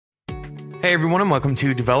Hey everyone, and welcome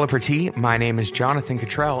to Developer Tea. My name is Jonathan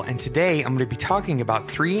Cottrell, and today I'm going to be talking about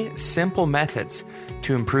 3 simple methods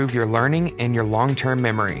to improve your learning and your long-term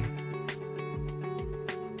memory.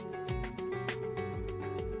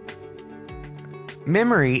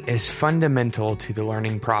 Memory is fundamental to the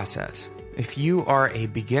learning process. If you are a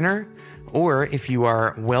beginner or if you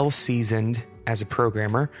are well-seasoned as a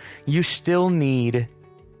programmer, you still need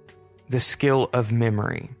the skill of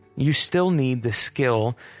memory. You still need the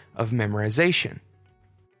skill of memorization.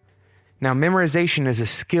 Now, memorization is a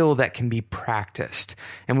skill that can be practiced.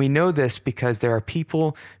 And we know this because there are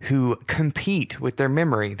people who compete with their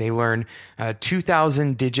memory. They learn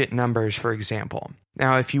 2,000 digit numbers, for example.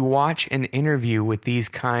 Now, if you watch an interview with these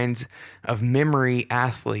kinds of memory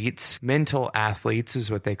athletes, mental athletes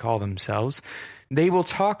is what they call themselves, they will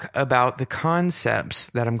talk about the concepts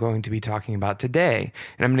that I'm going to be talking about today.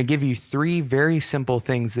 And I'm going to give you 3 very simple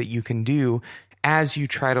things that you can do as you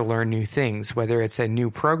try to learn new things, whether it's a new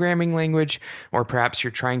programming language or perhaps you're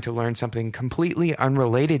trying to learn something completely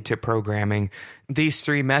unrelated to programming. These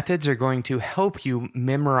 3 methods are going to help you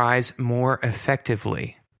memorize more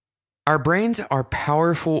effectively. Our brains are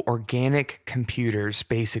powerful organic computers,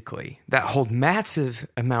 basically, that hold massive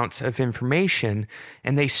amounts of information,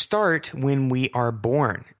 and they start when we are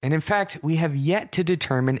born. And in fact, we have yet to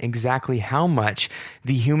determine exactly how much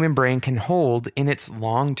the human brain can hold in its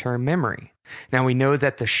long-term memory. Now, we know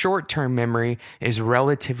that the short-term memory is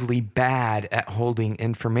relatively bad at holding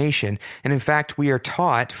information. And in fact, we are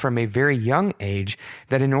taught from a very young age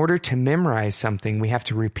that in order to memorize something, we have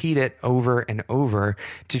to repeat it over and over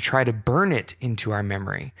to try to burn it into our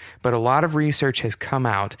memory. But a lot of research has come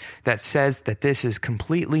out that says that this is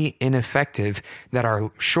completely ineffective, that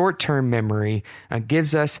our short-term memory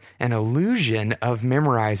gives us an illusion of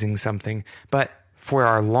memorizing something, but for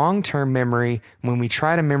our long-term memory, when we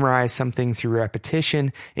try to memorize something through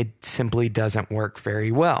repetition, it simply doesn't work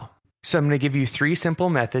very well. So I'm going to give you 3 simple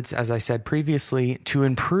methods, as I said previously, to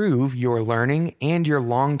improve your learning and your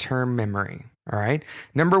long-term memory. All right.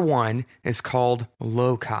 Number 1 is called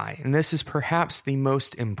loci, and this is perhaps the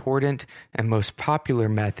most important and most popular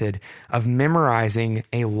method of memorizing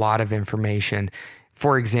a lot of information.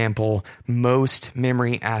 For example, most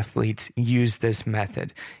memory athletes use this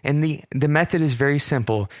method. And the method is very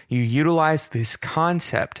simple. You utilize this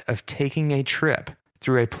concept of taking a trip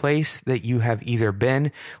through a place that you have either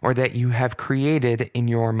been or that you have created in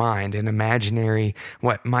your mind, an imaginary,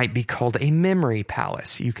 what might be called a memory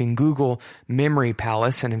palace. You can Google memory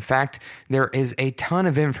palace, and in fact, there is a ton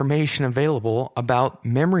of information available about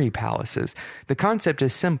memory palaces. The concept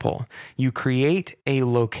is simple. You create a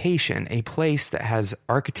location, a place that has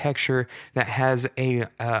architecture, that has a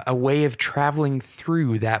way of traveling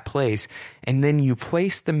through that place, and then you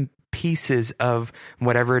place them pieces of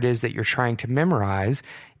whatever it is that you're trying to memorize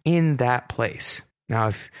in that place. Now,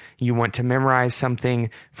 if you want to memorize something,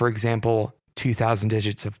 for example, 2,000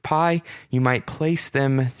 digits of pi, you might place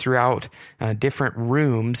them throughout different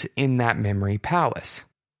rooms in that memory palace.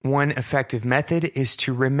 One effective method is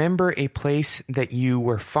to remember a place that you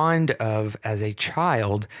were fond of as a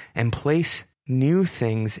child and place new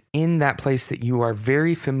things in that place that you are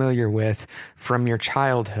very familiar with from your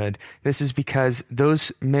childhood. This is because those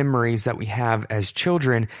memories that we have as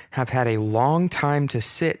children have had a long time to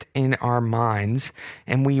sit in our minds,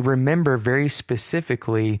 and we remember very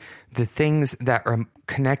specifically the things that are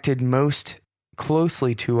connected most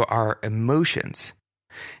closely to our emotions.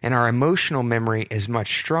 And our emotional memory is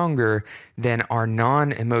much stronger than our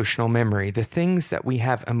non-emotional memory. The things that we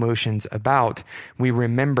have emotions about, we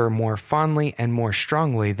remember more fondly and more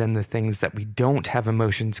strongly than the things that we don't have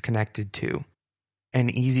emotions connected to. An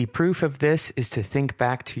easy proof of this is to think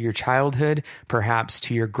back to your childhood, perhaps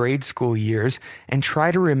to your grade school years, and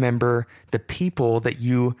try to remember the people that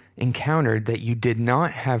you encountered that you did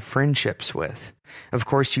not have friendships with. Of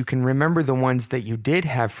course, you can remember the ones that you did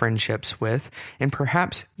have friendships with, and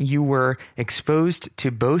perhaps you were exposed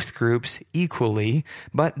to both groups equally,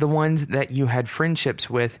 but the ones that you had friendships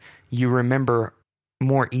with, you remember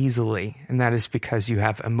more easily, and that is because you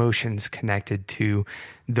have emotions connected to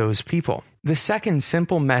those people. The second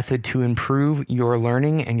simple method to improve your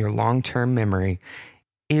learning and your long-term memory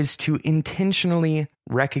is to intentionally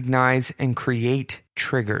recognize and create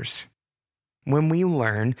triggers. When we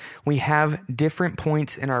learn, we have different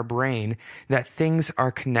points in our brain that things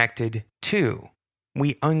are connected to.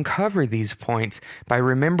 We uncover these points by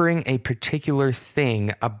remembering a particular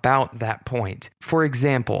thing about that point. For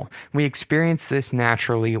example, we experience this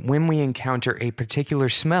naturally when we encounter a particular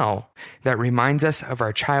smell that reminds us of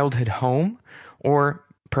our childhood home, or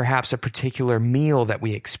perhaps a particular meal that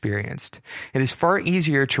we experienced. It is far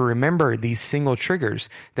easier to remember these single triggers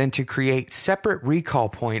than to create separate recall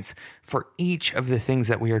points for each of the things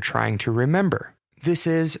that we are trying to remember. This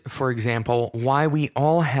is, for example, why we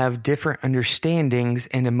all have different understandings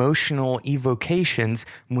and emotional evocations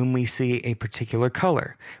when we see a particular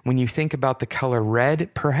color. When you think about the color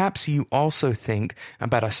red, perhaps you also think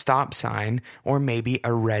about a stop sign or maybe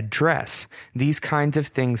a red dress. These kinds of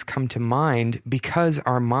things come to mind because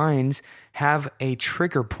our minds have a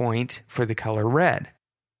trigger point for the color red.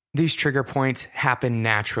 These trigger points happen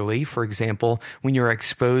naturally. For example, when you're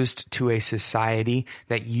exposed to a society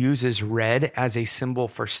that uses red as a symbol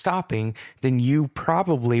for stopping, then you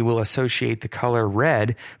probably will associate the color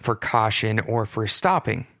red for caution or for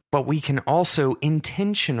stopping. But we can also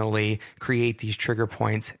intentionally create these trigger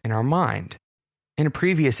points in our mind. In a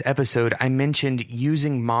previous episode, I mentioned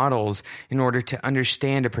using models in order to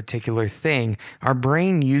understand a particular thing. Our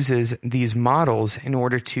brain uses these models in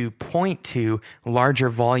order to point to larger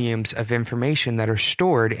volumes of information that are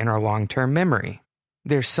stored in our long-term memory.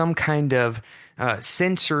 There's some kind of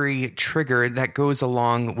sensory trigger that goes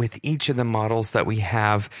along with each of the models that we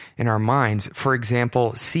have in our minds. For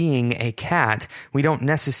example, seeing a cat, we don't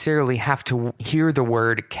necessarily have to hear the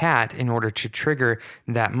word cat in order to trigger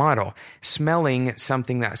that model. Smelling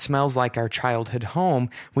something that smells like our childhood home,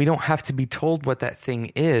 we don't have to be told what that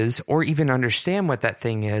thing is or even understand what that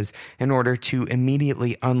thing is in order to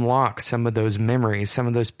immediately unlock some of those memories, some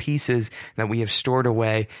of those pieces that we have stored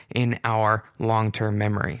away in our long-term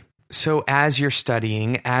memory. So as you're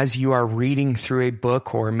studying, as you are reading through a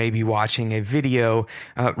book or maybe watching a video,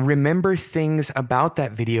 remember things about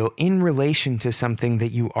that video in relation to something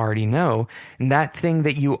that you already know. And that thing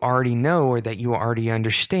that you already know or that you already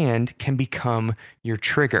understand can become your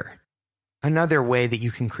trigger. Another way that you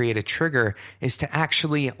can create a trigger is to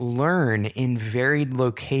actually learn in varied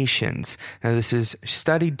locations. Now, this is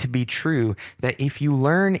studied to be true that if you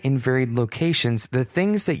learn in varied locations, the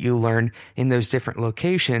things that you learn in those different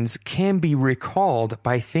locations can be recalled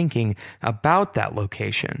by thinking about that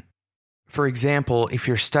location. For example, if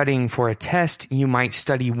you're studying for a test, you might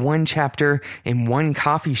study one chapter in one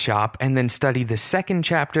coffee shop and then study the second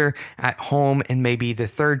chapter at home and maybe the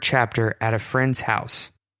third chapter at a friend's house.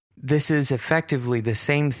 This is effectively the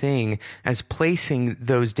same thing as placing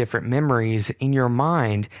those different memories in your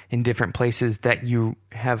mind in different places that you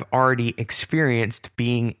have already experienced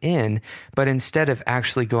being in, but instead of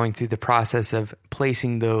actually going through the process of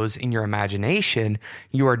placing those in your imagination,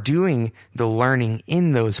 you are doing the learning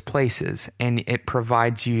in those places, and it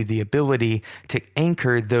provides you the ability to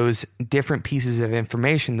anchor those different pieces of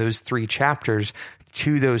information, those 3 chapters,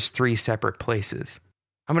 to those 3 separate places.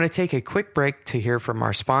 I'm going to take a quick break to hear from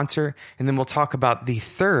our sponsor, and then we'll talk about the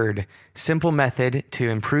third simple method to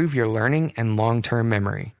improve your learning and long-term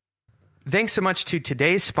memory. Thanks so much to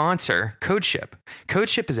today's sponsor, CodeShip.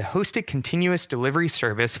 CodeShip is a hosted continuous delivery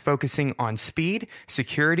service focusing on speed,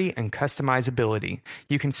 security, and customizability.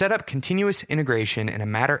 You can set up continuous integration in a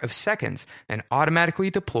matter of seconds and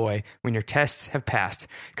automatically deploy when your tests have passed.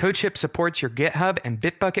 CodeShip supports your GitHub and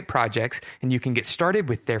Bitbucket projects, and you can get started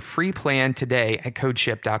with their free plan today at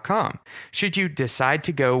codeship.com. Should you decide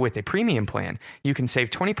to go with a premium plan, you can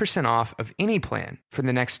save 20% off of any plan for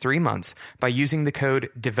the next 3 months by using the code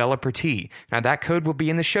DEVELOPERT. Now that code will be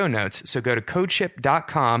in the show notes, so go to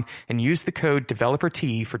codeship.com and use the code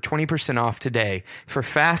DEVELOPERT for 20% off today. For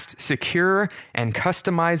fast, secure, and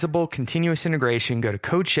customizable continuous integration, go to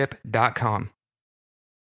codeship.com.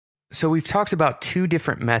 So we've talked about 2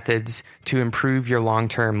 different methods to improve your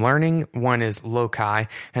long-term learning. One is loci,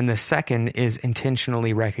 and the second is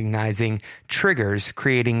intentionally recognizing triggers,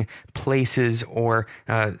 creating places or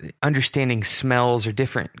understanding smells or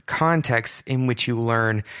different contexts in which you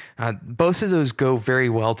learn. Both of those go very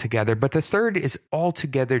well together, but the third is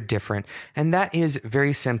altogether different, and that is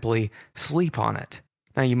very simply sleep on it.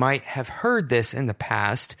 Now, you might have heard this in the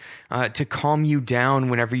past to calm you down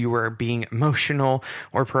whenever you were being emotional,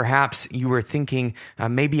 or perhaps you were thinking,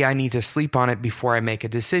 maybe I need to sleep on it before I make a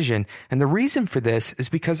decision. And the reason for this is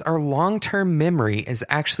because our long-term memory is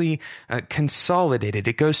actually consolidated.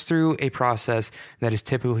 It goes through a process that is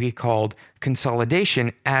typically called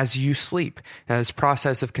consolidation as you sleep. Now, this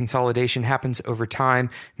process of consolidation happens over time,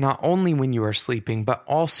 not only when you are sleeping, but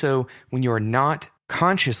also when you are not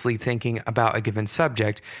consciously thinking about a given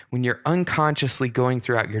subject. When you're unconsciously going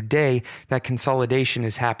throughout your day, that consolidation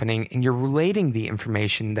is happening, and you're relating the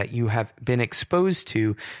information that you have been exposed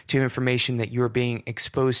to information that you are being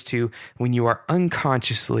exposed to when you are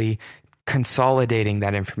unconsciously consolidating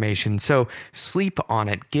that information. So sleep on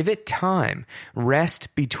it, give it time,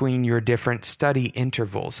 rest between your different study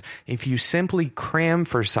intervals. If you simply cram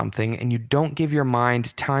for something and you don't give your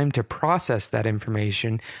mind time to process that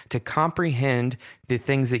information, to comprehend the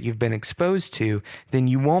things that you've been exposed to, then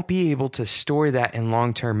you won't be able to store that in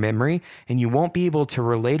long-term memory, and you won't be able to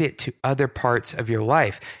relate it to other parts of your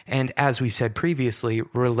life. And as we said previously,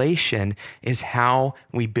 relation is how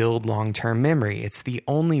we build long-term memory. It's the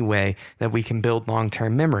only way that we can build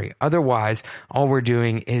long-term memory. Otherwise, all we're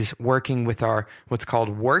doing is working with our what's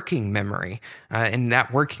called working memory. And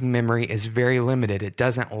that working memory is very limited. It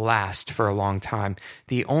doesn't last for a long time.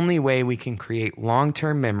 The only way we can create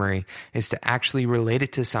long-term memory is to actually relate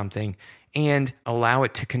it to something and allow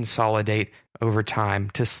it to consolidate over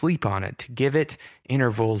time, to sleep on it, to give it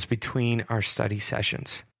intervals between our study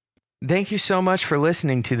sessions. Thank you so much for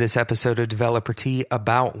listening to this episode of Developer Tea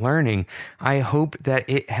about learning. I hope that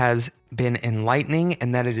it has been enlightening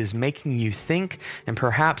and that it is making you think, and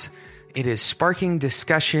perhaps it is sparking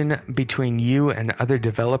discussion between you and other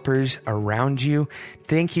developers around you.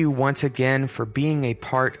 Thank you once again for being a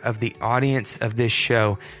part of the audience of this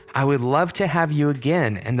show. I would love to have you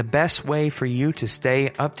again, and the best way for you to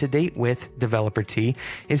stay up to date with Developer Tea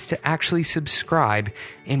is to actually subscribe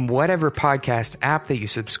in whatever podcast app that you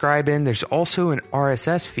subscribe in. There's also an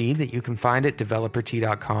RSS feed that you can find at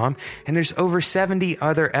developertea.com, and there's over 70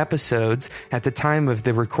 other episodes at the time of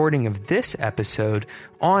the recording of this episode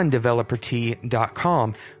on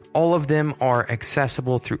developertea.com. All of them are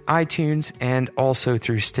accessible through iTunes and also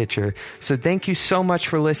through Stitcher. So thank you so much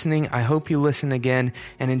for listening. I hope you listen again.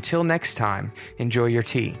 And until next time, enjoy your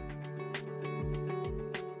tea.